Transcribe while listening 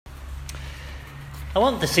I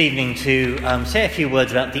want this evening to say a few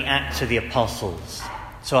words about the Acts of the Apostles.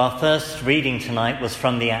 So our first reading tonight was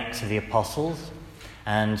from the Acts of the Apostles,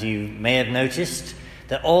 and you may have noticed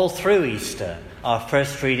that all through Easter, our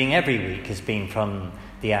first reading every week has been from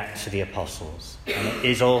the Acts of the Apostles, and it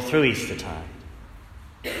is all through Easter time.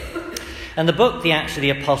 And the book, the Acts of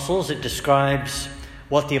the Apostles, it describes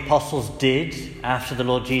what the apostles did after the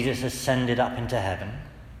Lord Jesus ascended up into heaven.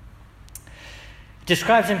 It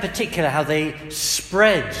describes in particular how they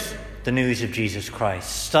spread the news of Jesus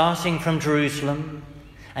Christ, starting from Jerusalem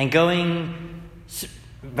and going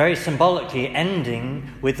very symbolically, ending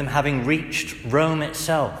with them having reached Rome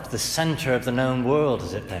itself, the centre of the known world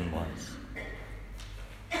as it then was.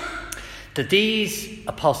 That these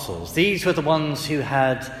apostles, these were the ones who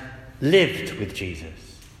had lived with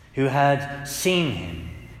Jesus, who had seen him,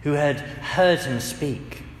 who had heard him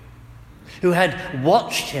speak, who had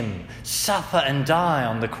watched him suffer and die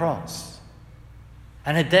on the cross,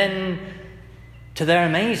 and had then, to their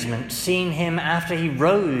amazement, seen him after he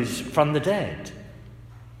rose from the dead.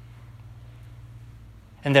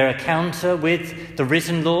 And their encounter with the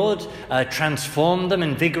risen Lord transformed them,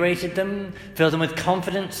 invigorated them, filled them with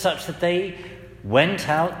confidence such that they went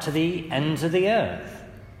out to the ends of the earth,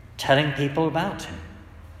 telling people about him.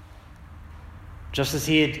 Just as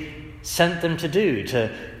he had sent them to do,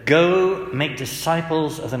 to go make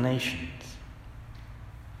disciples of the nations.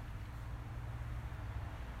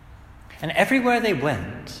 And everywhere they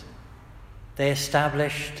went, they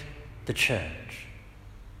established the church.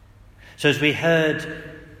 So as we heard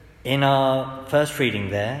in our first reading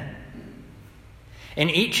there, in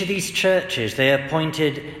each of these churches they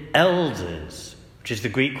appointed elders, which is the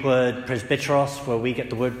Greek word presbyteros, where we get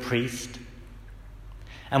the word priest.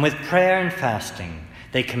 And with prayer and fasting,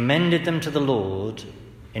 they commended them to the Lord,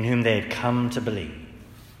 in whom they had come to believe.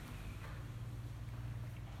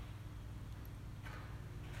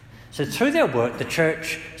 So through their work, the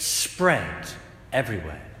church spread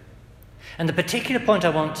everywhere. And the particular point I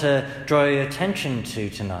want to draw your attention to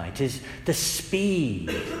tonight is the speed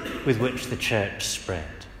with which the church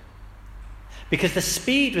spread. Because the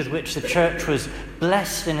speed with which the church was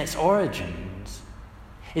blessed in its origins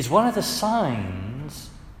is one of the signs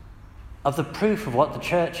of the proof of what the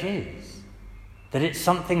church is. That it's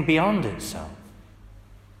something beyond itself.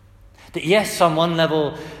 That yes, on one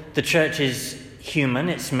level, the church is human.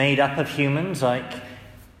 It's made up of humans like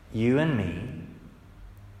you and me.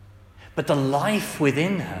 But the life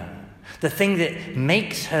within her, the thing that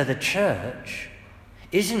makes her the church,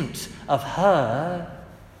 isn't of her,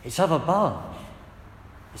 it's of above.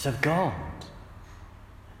 It's of God.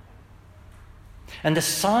 And the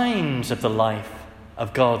signs of the life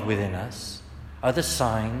of God within us are the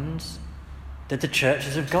signs that the church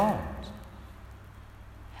is of God.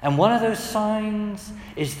 And one of those signs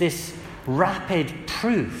is this rapid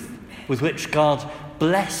proof with which God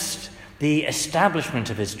blessed the establishment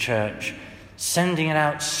of his church, sending it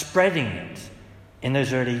out, spreading it in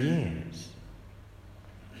those early years.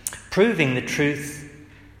 Proving the truth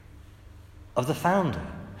of the founder.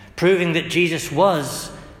 Proving that Jesus was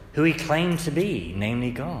who he claimed to be,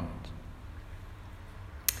 namely God.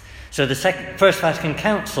 So the First Vatican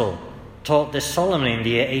Council taught this solemnly in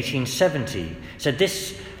the year 1870. Said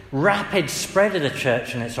this rapid spread of the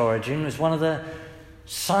church in its origin was one of the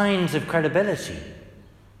signs of credibility.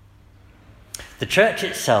 The church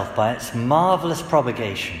itself, by its marvellous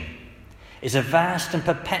propagation, is a vast and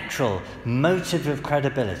perpetual motive of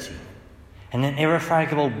credibility and an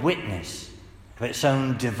irrefragable witness of its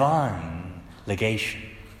own divine legation,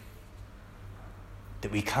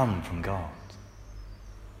 that we come from God.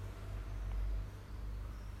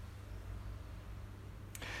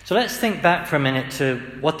 So let's think back for a minute to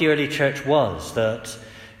what the early church was, that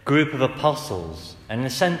group of apostles, and in a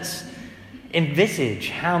sense, envisage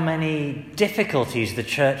how many difficulties the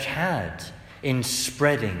church had in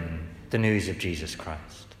spreading the news of Jesus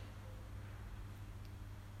Christ.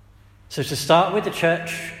 So to start with, the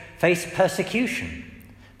church faced persecution.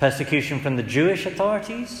 Persecution from the Jewish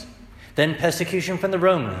authorities, then persecution from the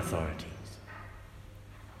Roman authorities.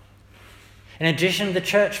 In addition, the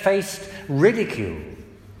church faced ridicule.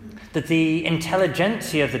 That the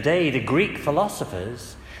intelligentsia of the day, the Greek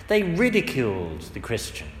philosophers, they ridiculed the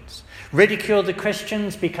Christians. Ridiculed the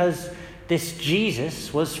Christians because this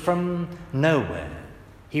Jesus was from nowhere.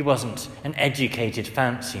 He wasn't an educated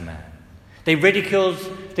fancy man. They ridiculed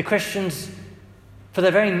the Christians for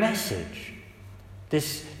their very message.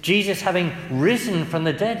 This Jesus having risen from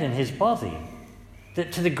the dead in his body.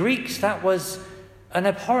 That to the Greeks that was an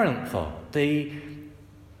abhorrent thought.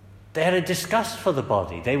 They had a disgust for the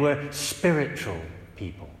body. They were spiritual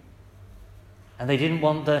people. And they didn't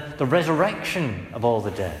want the resurrection of all the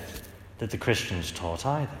dead that the Christians taught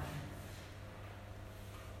either.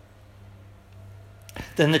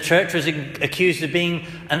 Then the church was accused of being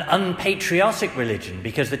an unpatriotic religion,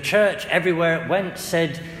 because the church, everywhere it went,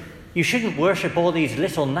 said, you shouldn't worship all these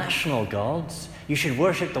little national gods, you should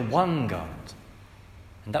worship the one God.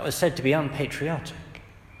 And that was said to be unpatriotic.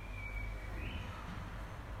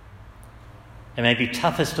 And maybe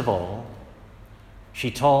toughest of all, she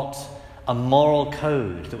taught a moral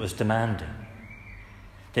code that was demanding.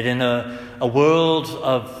 That in a world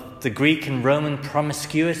of the Greek and Roman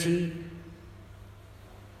promiscuity,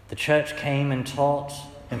 the church came and taught,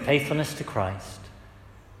 in faithfulness to Christ,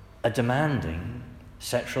 a demanding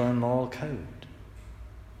sexual and moral code.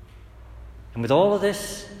 And with all of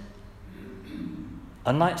this,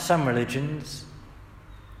 unlike some religions,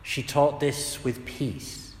 she taught this with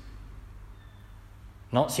peace,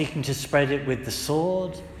 not seeking to spread it with the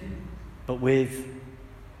sword, but with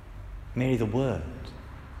merely the word.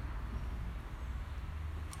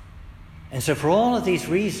 And so for all of these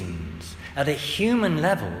reasons, at a human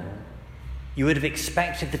level, you would have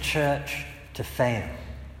expected the church to fail.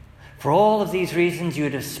 For all of these reasons, you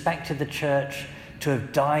would have expected the church to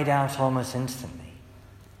have died out almost instantly.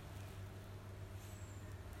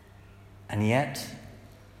 And yet,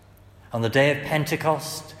 on the day of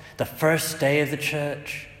Pentecost, the first day of the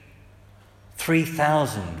church,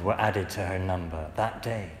 3,000 were added to her number that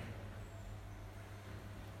day.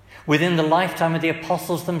 Within the lifetime of the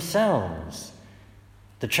apostles themselves,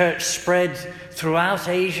 the church spread throughout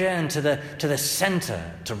Asia and to the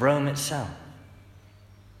center, to Rome itself.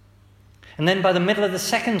 And then by the middle of the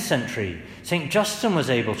 2nd century, St. Justin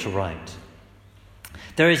was able to write,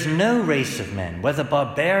 there is no race of men, whether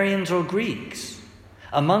barbarians or Greeks,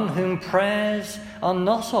 among whom prayers are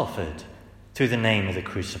not offered through the name of the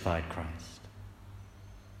crucified Christ.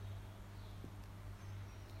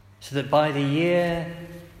 So that by the year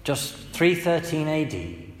just 313 AD,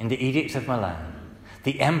 in the Edict of Milan,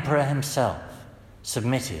 the emperor himself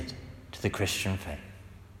submitted to the Christian faith.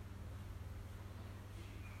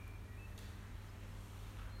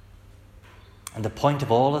 And the point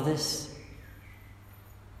of all of this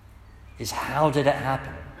is, how did it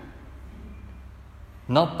happen?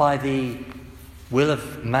 Not by the will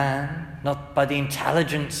of man, not by the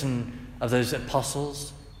intelligence of those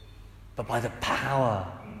apostles, but by the power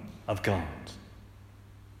of God.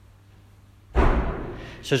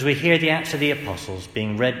 So as we hear the Acts of the Apostles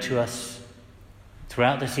being read to us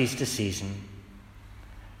throughout this Easter season,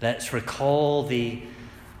 let's recall the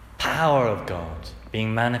power of God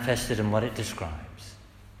being manifested in what it describes,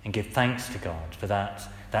 and give thanks to God for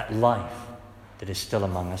that life that is still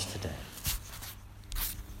among us today.